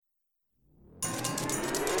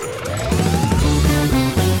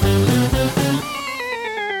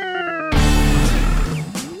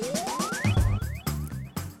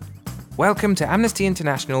Welcome to Amnesty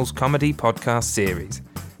International's comedy podcast series.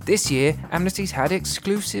 This year, Amnesty's had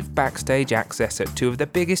exclusive backstage access at two of the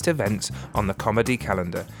biggest events on the comedy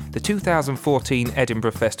calendar, the 2014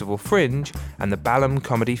 Edinburgh Festival Fringe and the Balham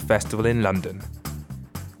Comedy Festival in London.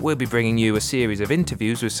 We'll be bringing you a series of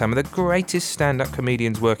interviews with some of the greatest stand-up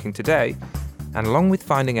comedians working today, and along with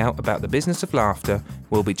finding out about the business of laughter,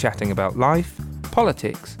 we'll be chatting about life,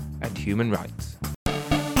 politics, and human rights.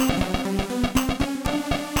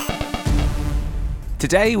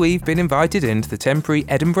 Today we've been invited into the temporary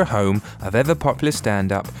Edinburgh home of ever-popular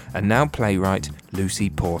stand-up and now playwright Lucy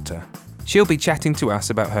Porter. She'll be chatting to us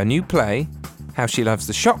about her new play, how she loves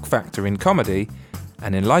the shock factor in comedy,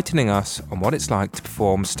 and enlightening us on what it's like to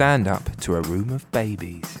perform stand-up to a room of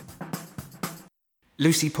babies.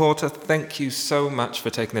 Lucy Porter, thank you so much for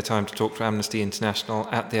taking the time to talk to Amnesty International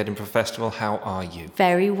at the Edinburgh Festival. How are you?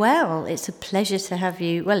 Very well. It's a pleasure to have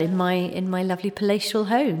you, well, in my lovely palatial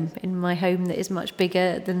home, in my home that is much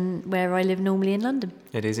bigger than where I live normally in London.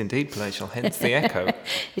 It is indeed palatial, hence the echo.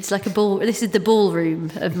 It's like a ball. This is the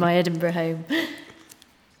ballroom of my Edinburgh home.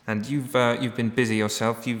 And you've been busy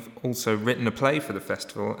yourself. You've also written a play for the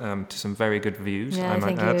festival to some very good reviews, yeah, I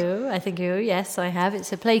might add. I think you. Yes, I have.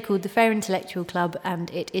 It's a play called The Fair Intellectual Club,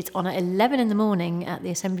 and it is on at 11 in the morning at the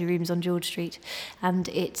Assembly Rooms on George Street. And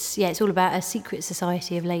it's all about a secret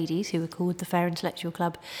society of ladies who were called the Fair Intellectual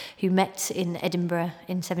Club, who met in Edinburgh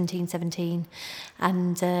in 1717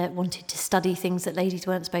 and wanted to study things that ladies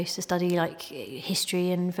weren't supposed to study, like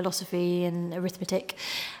history and philosophy and arithmetic.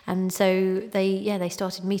 And so they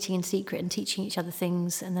started meeting in secret and teaching each other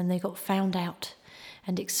things, and then they got found out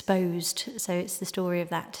and exposed. So it's the story of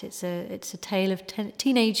that. It's a tale of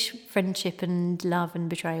teenage friendship and love and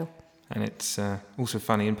betrayal. And it's also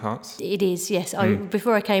funny in parts. It is, yes.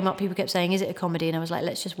 Before I came up, people kept saying, "Is it a comedy?" And I was like,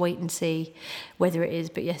 "Let's just wait and see whether it is."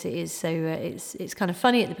 But yes, it is. So it's kind of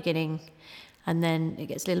funny at the beginning, and then it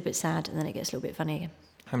gets a little bit sad, and then it gets a little bit funny again.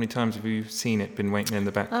 How many times have you seen it, been waiting in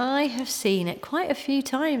the back? I have seen it quite a few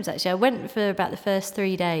times, actually. I went for about the first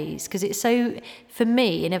 3 days, because it's so, for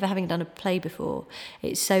me, never having done a play before,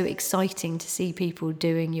 it's so exciting to see people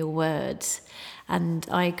doing your words. And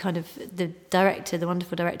I the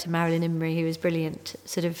wonderful director, Marilyn Imrie, who was brilliant,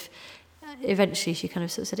 eventually she kind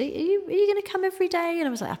of sort of said, are you going to come every day? And I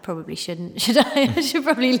was like, I probably shouldn't, should I? I should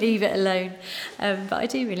probably leave it alone. But I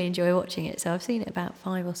do really enjoy watching it, so I've seen it about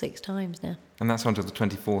 5 or 6 times now. And that's until the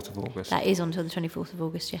 24th of August? That is until the 24th of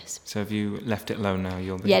August, yes. So have you left it alone now?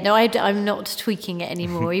 I'm not tweaking it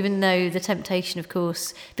anymore, even though the temptation, of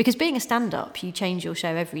course, because being a stand-up, you change your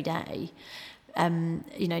show every day. And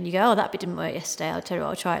you go, oh, that bit didn't work yesterday, I'll tell you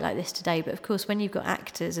what, I'll try it like this today. But of course, when you've got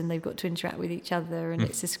actors and they've got to interact with each other and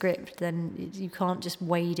it's a script, then you can't just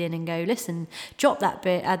wade in and go, listen, drop that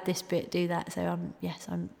bit, add this bit, do that. So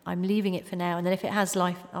I'm leaving it for now, and then if it has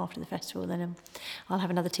life after the festival, then I'll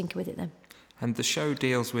have another tinker with it then. And the show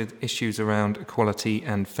deals with issues around equality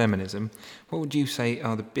and feminism. What would you say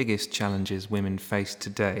are the biggest challenges women face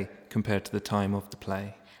today compared to the time of the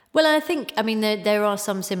play? Well, I think, there are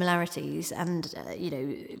some similarities, and,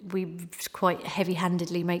 we quite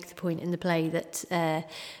heavy-handedly make the point in the play that,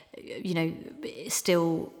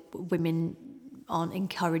 still women aren't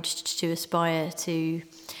encouraged to aspire to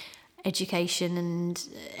education and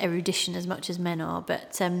erudition as much as men are.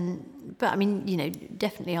 But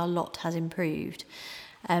definitely our lot has improved.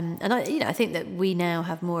 And I think that we now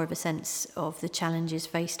have more of a sense of the challenges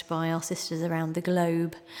faced by our sisters around the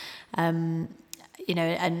globe. And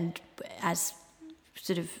as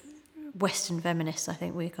sort of Western feminists, I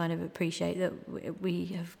think we kind of appreciate that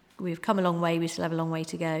we've come a long way, we still have a long way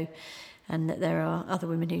to go, and that there are other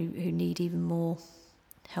women who need even more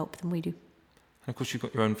help than we do. And of course, you've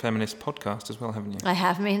got your own feminist podcast as well, haven't you? I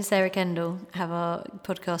have. Me and Sarah Kendall have our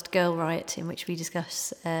podcast Girl Riot, in which we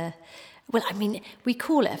discuss, we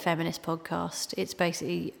call it a feminist podcast. It's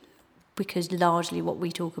basically because largely what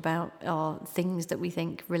we talk about are things that we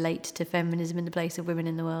think relate to feminism and the place of women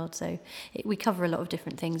in the world. So we cover a lot of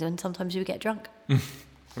different things, and sometimes we get drunk. Well,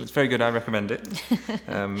 it's very good. I recommend it.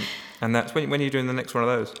 And that's when are you doing the next one of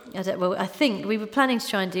those? I think we were planning to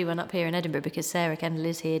try and do one up here in Edinburgh, because Sarah Kendall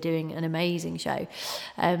is here doing an amazing show,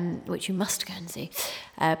 which you must go and see.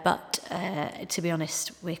 But to be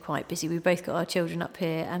honest, we're quite busy. We've both got our children up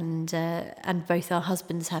here, and both our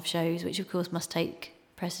husbands have shows, which of course must take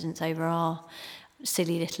precedence over our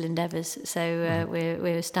silly little endeavours. So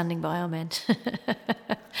we're standing by our men.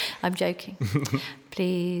 I'm joking.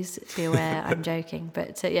 Please be aware, I'm joking.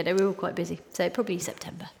 But we're all quite busy. So probably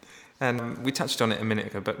September. And we touched on it a minute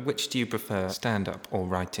ago, but which do you prefer, stand-up or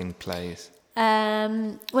writing plays?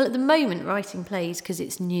 Well, at the moment, writing plays because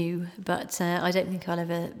it's new, but I don't think I'll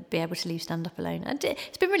ever be able to leave stand-up alone. And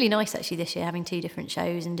it's been really nice, actually, this year, having 2 different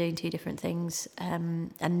shows and doing 2 different things.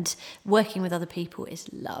 And working with other people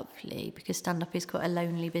is lovely because stand-up is quite a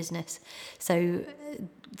lonely business. So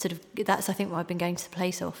sort of that's, I think, why I've been going to the play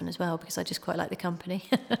so often as well, because I just quite like the company.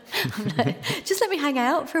 I'm like, just let me hang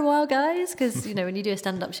out for a while, guys, because, you know, when you do a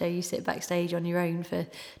stand-up show, you sit backstage on your own for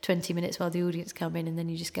 20 minutes while the audience come in, and then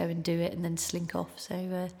you just go and do it and then slink off.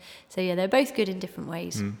 So yeah, they're both good in different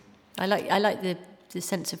ways. I like the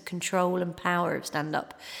sense of control and power of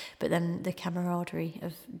stand-up, but then the camaraderie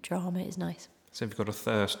of drama is nice. So you've got a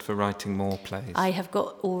thirst for writing more plays? I have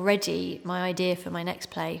got already my idea for my next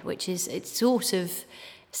play, which is, it's sort of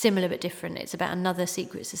similar but different. It's about another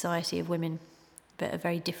secret society of women, but a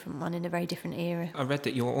very different one in a very different era. I read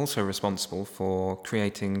that you're also responsible for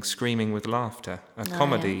creating Screaming with Laughter, a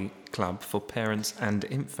comedy club for parents and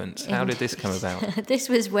infants. How did this come about? This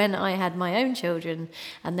was when I had my own children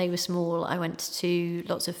and they were small. I went to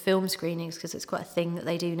lots of film screenings because it's quite a thing that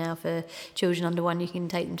they do now for children under 1. You can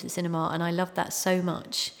take them to the cinema, and I loved that so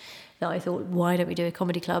much that I thought, why don't we do a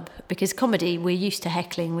comedy club? Because comedy, we're used to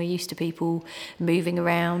heckling, we're used to people moving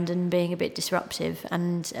around and being a bit disruptive.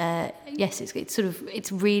 And yes,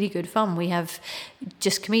 it's really good fun. We have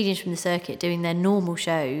just comedians from the circuit doing their normal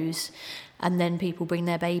shows, and then people bring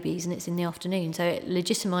their babies, and it's in the afternoon. So it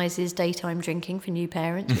legitimises daytime drinking for new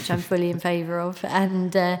parents, which I'm fully in favour of.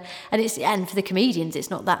 And for the comedians, it's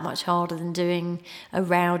not that much harder than doing a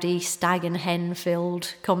rowdy stag and hen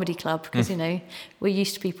filled comedy club, because you know we're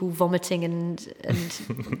used to people vomiting and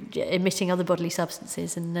emitting other bodily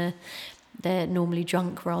substances, and they're normally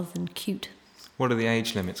drunk rather than cute. What are the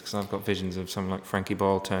age limits? Because I've got visions of someone like Frankie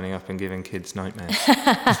Boyle turning up and giving kids nightmares.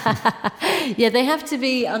 Yeah, they have to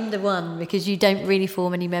be under 1 because you don't really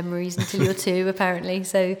form any memories until you're 2, apparently.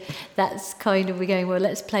 So that's kind of, we're going, well,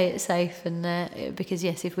 let's play it safe. And because,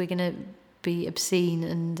 yes, if we're going to be obscene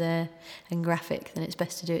and graphic, then it's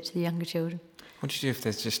best to do it to the younger children. What do you do if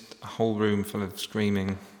there's just a whole room full of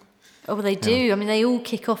screaming? Oh, well, they do. Yeah. I mean, they all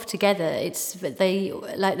kick off together.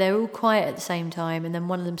 They're all quiet at the same time, and then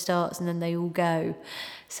one of them starts, and then they all go.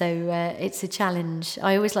 So it's a challenge.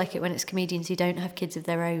 I always like it when it's comedians who don't have kids of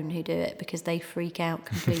their own who do it, because they freak out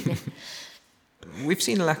completely. We've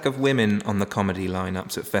seen a lack of women on the comedy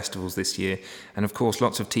lineups at festivals this year, and of course,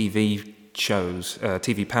 lots of TV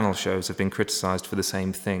panel shows have been criticised for the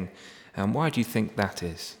same thing. Why do you think that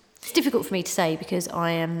is? It's difficult for me to say because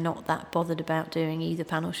I am not that bothered about doing either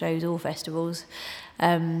panel shows or festivals,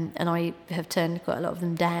 and I have turned quite a lot of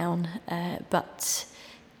them down. But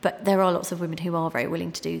there are lots of women who are very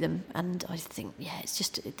willing to do them, and I think, yeah, it's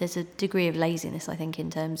just, there's a degree of laziness, I think,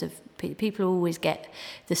 in terms of people always get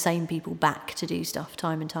the same people back to do stuff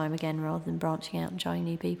time and time again rather than branching out and trying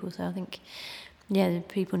new people. So I think, yeah,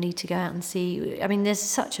 people need to go out and see. I mean, there's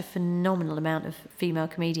such a phenomenal amount of female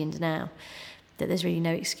comedians now that there's really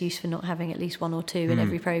no excuse for not having at least 1 or 2 in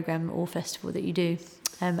every programme or festival that you do.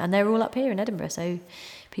 And they're all up here in Edinburgh, so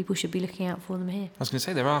people should be looking out for them here. I was going to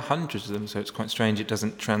say, there are hundreds of them, so it's quite strange it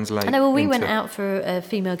doesn't translate. I know, well, we went out for a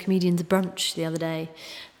female comedians brunch the other day,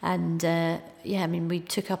 and I mean, we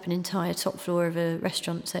took up an entire top floor of a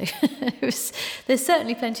restaurant, so there's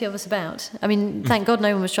certainly plenty of us about. I mean, thank God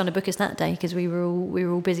no one was trying to book us that day, because we were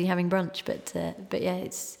all busy having brunch, but yeah,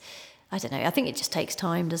 it's, I don't know, I think it just takes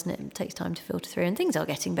time, doesn't it? It takes time to filter through, and things are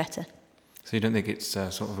getting better. So you don't think it's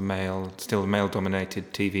sort of still a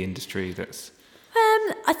male-dominated TV industry that's...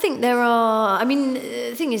 I think there are, I mean,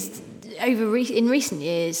 the thing is, in recent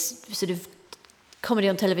years, sort of comedy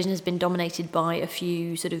on television has been dominated by a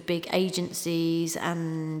few sort of big agencies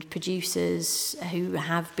and producers who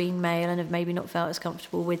have been male and have maybe not felt as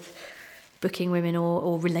comfortable with booking women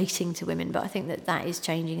or relating to women, but I think that is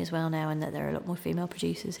changing as well now, and that there are a lot more female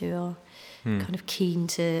producers who are kind of keen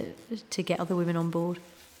to get other women on board.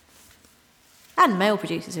 And male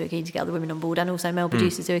producers who are keen to get other women on board, and also male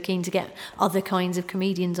producers who are keen to get other kinds of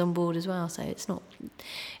comedians on board as well. So it's not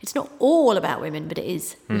all about women, but it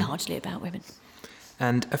is largely about women.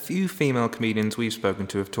 And a few female comedians we've spoken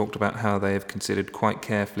to have talked about how they have considered quite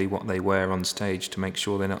carefully what they wear on stage to make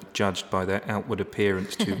sure they're not judged by their outward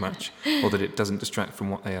appearance too much, or that it doesn't distract from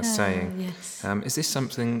what they are saying. Yes. Is this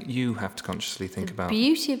something you have to consciously think about? The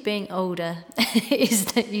beauty of being older is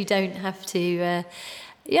that you don't have to...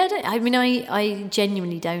 I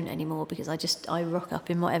genuinely don't anymore, because I rock up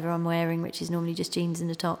in whatever I'm wearing, which is normally just jeans and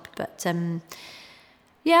a top. But all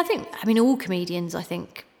comedians, I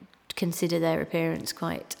think, consider their appearance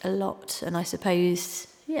quite a lot. And I suppose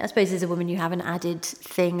as a woman you have an added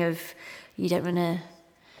thing of, you don't want to,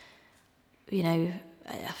 I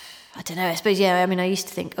don't know, I suppose, I used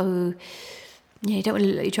to think, Yeah, you don't want to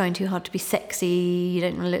look like you're trying too hard to be sexy. You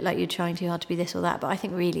don't want to look like you're trying too hard to be this or that. But I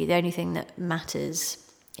think really the only thing that matters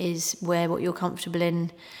is wear what you're comfortable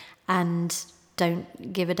in and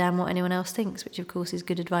don't give a damn what anyone else thinks, which of course is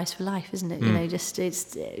good advice for life, isn't it? You know, just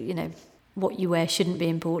it's, you know, what you wear shouldn't be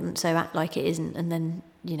important, so act like it isn't, and then,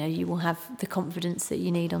 you know, you will have the confidence that you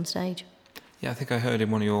need on stage. Yeah, I think I heard in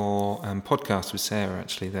one of your podcasts with Sarah,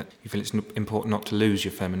 actually, that you feel it's important not to lose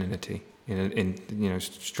your femininity in you know,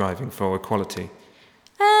 striving for equality.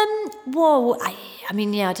 Well, I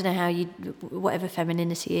mean, yeah, I don't know how you, whatever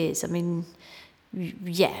femininity is. I mean,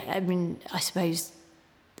 yeah, I mean, I suppose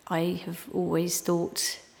I have always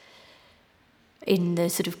thought in the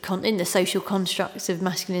sort of in the social constructs of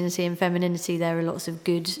masculinity and femininity, there are lots of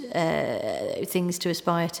good things to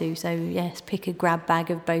aspire to. So yes, pick a grab bag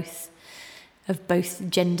of both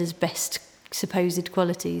genders' best supposed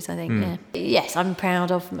qualities, I think. Yeah. Yes, I'm proud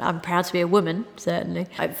to be a woman, certainly.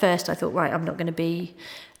 At first I thought, right, I'm not going to be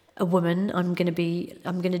a woman, I'm going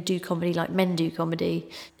to do comedy like men do comedy.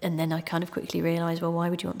 And then I kind of quickly realised, well, why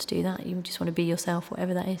would you want to do that? You just want to be yourself,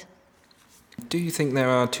 whatever that is. Do you think there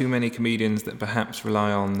are too many comedians that perhaps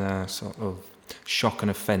rely on the sort of shock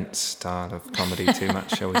and offence style of comedy too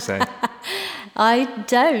much, shall we say? I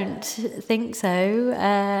don't think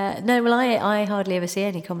so. No, well, I hardly ever see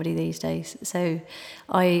any comedy these days. So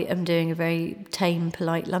I am doing a very tame,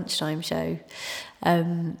 polite lunchtime show.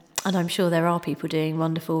 And I'm sure there are people doing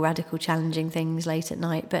wonderful, radical, challenging things late at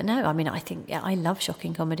night. But no, I mean, I think I love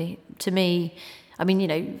shocking comedy. To me, I mean, you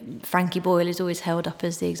know, Frankie Boyle is always held up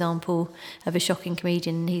as the example of a shocking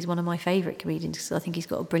comedian. He's one of my favourite comedians because I think he's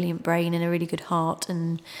got a brilliant brain and a really good heart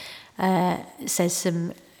and says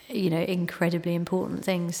some, you know, incredibly important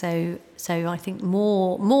things. So I think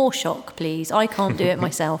more shock, please. I can't do it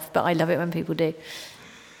myself, but I love it when people do.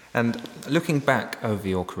 And looking back over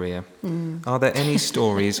your career, are there any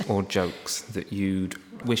stories or jokes that you'd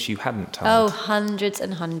wish you hadn't told? Oh, hundreds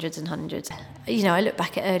and hundreds and hundreds. You know, I look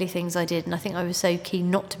back at early things I did, and I think I was so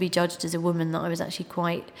keen not to be judged as a woman that I was actually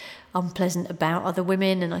quite unpleasant about other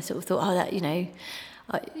women, and I sort of thought, oh, that, you know,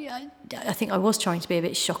 I think I was trying to be a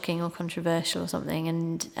bit shocking or controversial or something,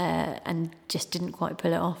 and just didn't quite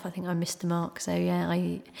pull it off. I think I missed the mark. So yeah,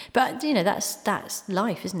 but you know, that's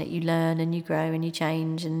life, isn't it? You learn and you grow and you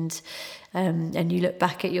change, and you look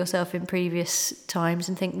back at yourself in previous times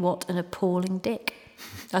and think, what an appalling dick.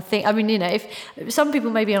 I mean, you know, if some people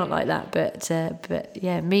maybe aren't like that, but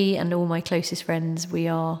yeah, me and all my closest friends, we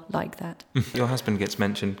are like that. Your husband gets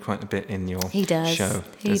mentioned quite a bit in your show. He does.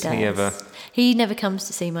 Does he ever? He never comes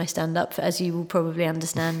to see my stand-up, as you will probably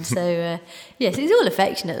understand. So yes, it's all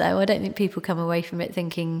affectionate though. I don't think people come away from it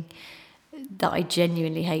thinking that I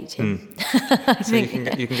genuinely hate him. So you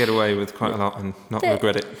can get away with quite a lot and not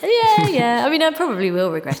regret it. Yeah. I mean, I probably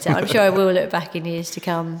will regret it. I'm sure I will look back in years to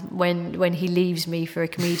come when he leaves me for a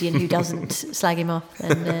comedian who doesn't slag him off.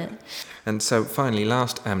 And so finally,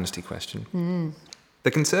 last amnesty question. The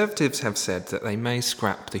Conservatives have said that they may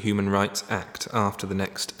scrap the Human Rights Act after the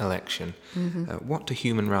next election. What do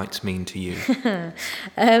human rights mean to you?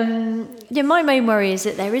 Yeah, my main worry is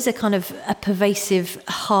that there is a kind of a pervasive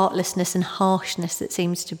heartlessness and harshness that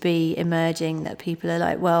seems to be emerging, that people are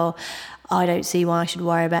like, well, I don't see why I should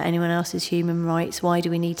worry about anyone else's human rights. Why do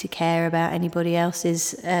we need to care about anybody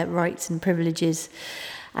else's rights and privileges?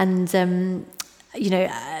 And, you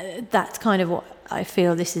know, that's kind of what I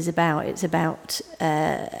feel this is about. It's about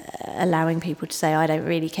allowing people to say, I don't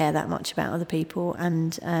really care that much about other people,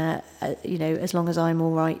 and you know, as long as I'm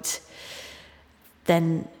all right,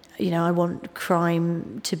 then, you know, I want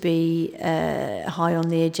crime to be high on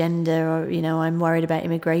the agenda, or, you know, I'm worried about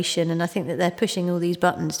immigration, and I think that they're pushing all these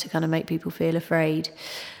buttons to kind of make people feel afraid.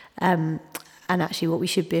 And actually what we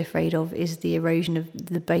should be afraid of is the erosion of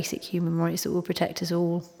the basic human rights that will protect us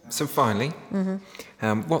all. So finally,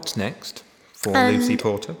 what's next for Lucy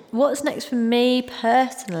Porter? What's next for me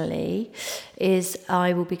personally is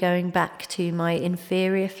I will be going back to my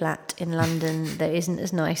inferior flat in London that isn't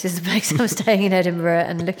as nice as the place I'm staying in Edinburgh,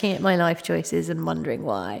 and looking at my life choices and wondering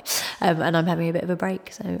why. And I'm having a bit of a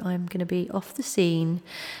break, so I'm going to be off the scene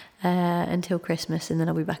until Christmas, and then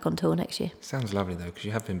I'll be back on tour next year. Sounds lovely though, because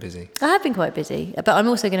you have been busy. I have been quite busy, but I'm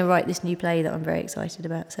also going to write this new play that I'm very excited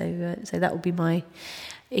about, so that will be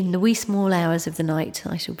in the wee small hours of the night,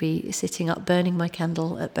 I shall be sitting up, burning my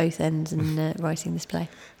candle at both ends and writing this play.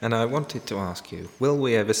 And I wanted to ask you, will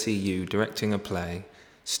we ever see you directing a play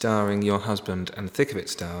starring your husband and Thick of It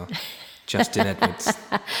star, Justin Edwards.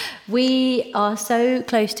 We are so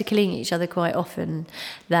close to killing each other quite often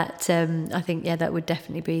that I think, that would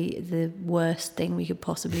definitely be the worst thing we could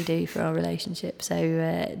possibly do for our relationship. So,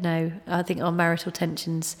 no, I think our marital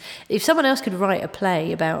tensions... If someone else could write a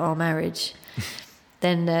play about our marriage,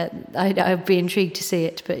 then I'd be intrigued to see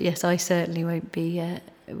it. But yes, I certainly won't be...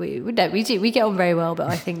 We get on very well, but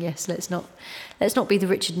I think, yes, let's not be the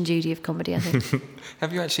Richard and Judy of comedy, I think.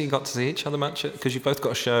 Have you actually got to see each other much? Because you've both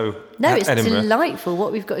got a show No, at it's Edinburgh. Delightful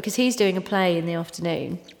what we've got, because he's doing a play in the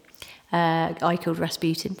afternoon. I Called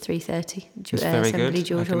Rasputin, 3:30. It's very good.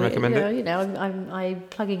 George I can recommend it. I'm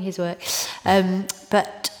plugging his work. So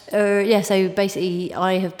basically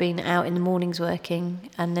I have been out in the mornings working,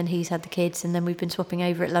 and then he's had the kids, and then we've been swapping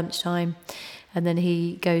over at lunchtime. And then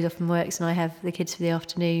he goes off and works, and I have the kids for the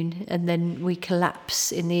afternoon, and then we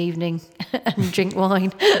collapse in the evening and drink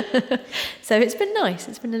wine. So it's been nice.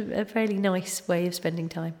 It's been a fairly nice way of spending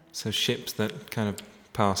time. So ships that kind of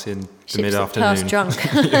pass in Ships the mid-afternoon. That pass drunk.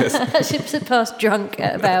 Ships that pass drunk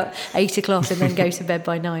at about 8 o'clock and then go to bed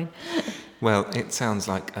by 9. Well, it sounds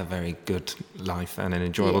like a very good life and an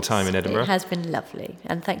enjoyable time in Edinburgh. It has been lovely.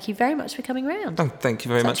 And thank you very much for coming round. Oh, thank you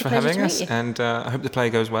very much for having us. And I hope the play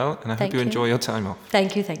goes well, and I hope you enjoy your time off.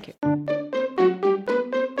 Thank you.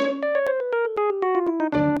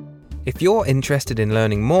 If you're interested in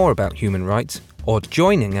learning more about human rights or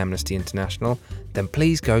joining Amnesty International, then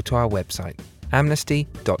please go to our website,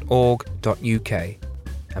 amnesty.org.uk,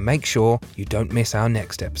 and make sure you don't miss our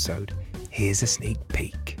next episode. Here's a sneak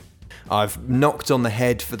peek. I've knocked on the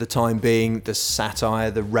head for the time being the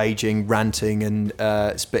satire, the raging, ranting and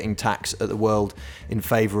spitting tacks at the world in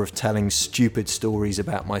favour of telling stupid stories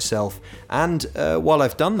about myself. And while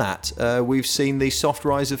I've done that, we've seen the soft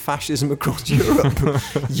rise of fascism across Europe.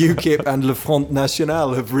 UKIP and Le Front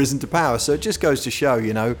National have risen to power. So it just goes to show,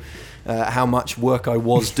 how much work I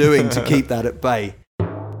was doing to keep that at bay.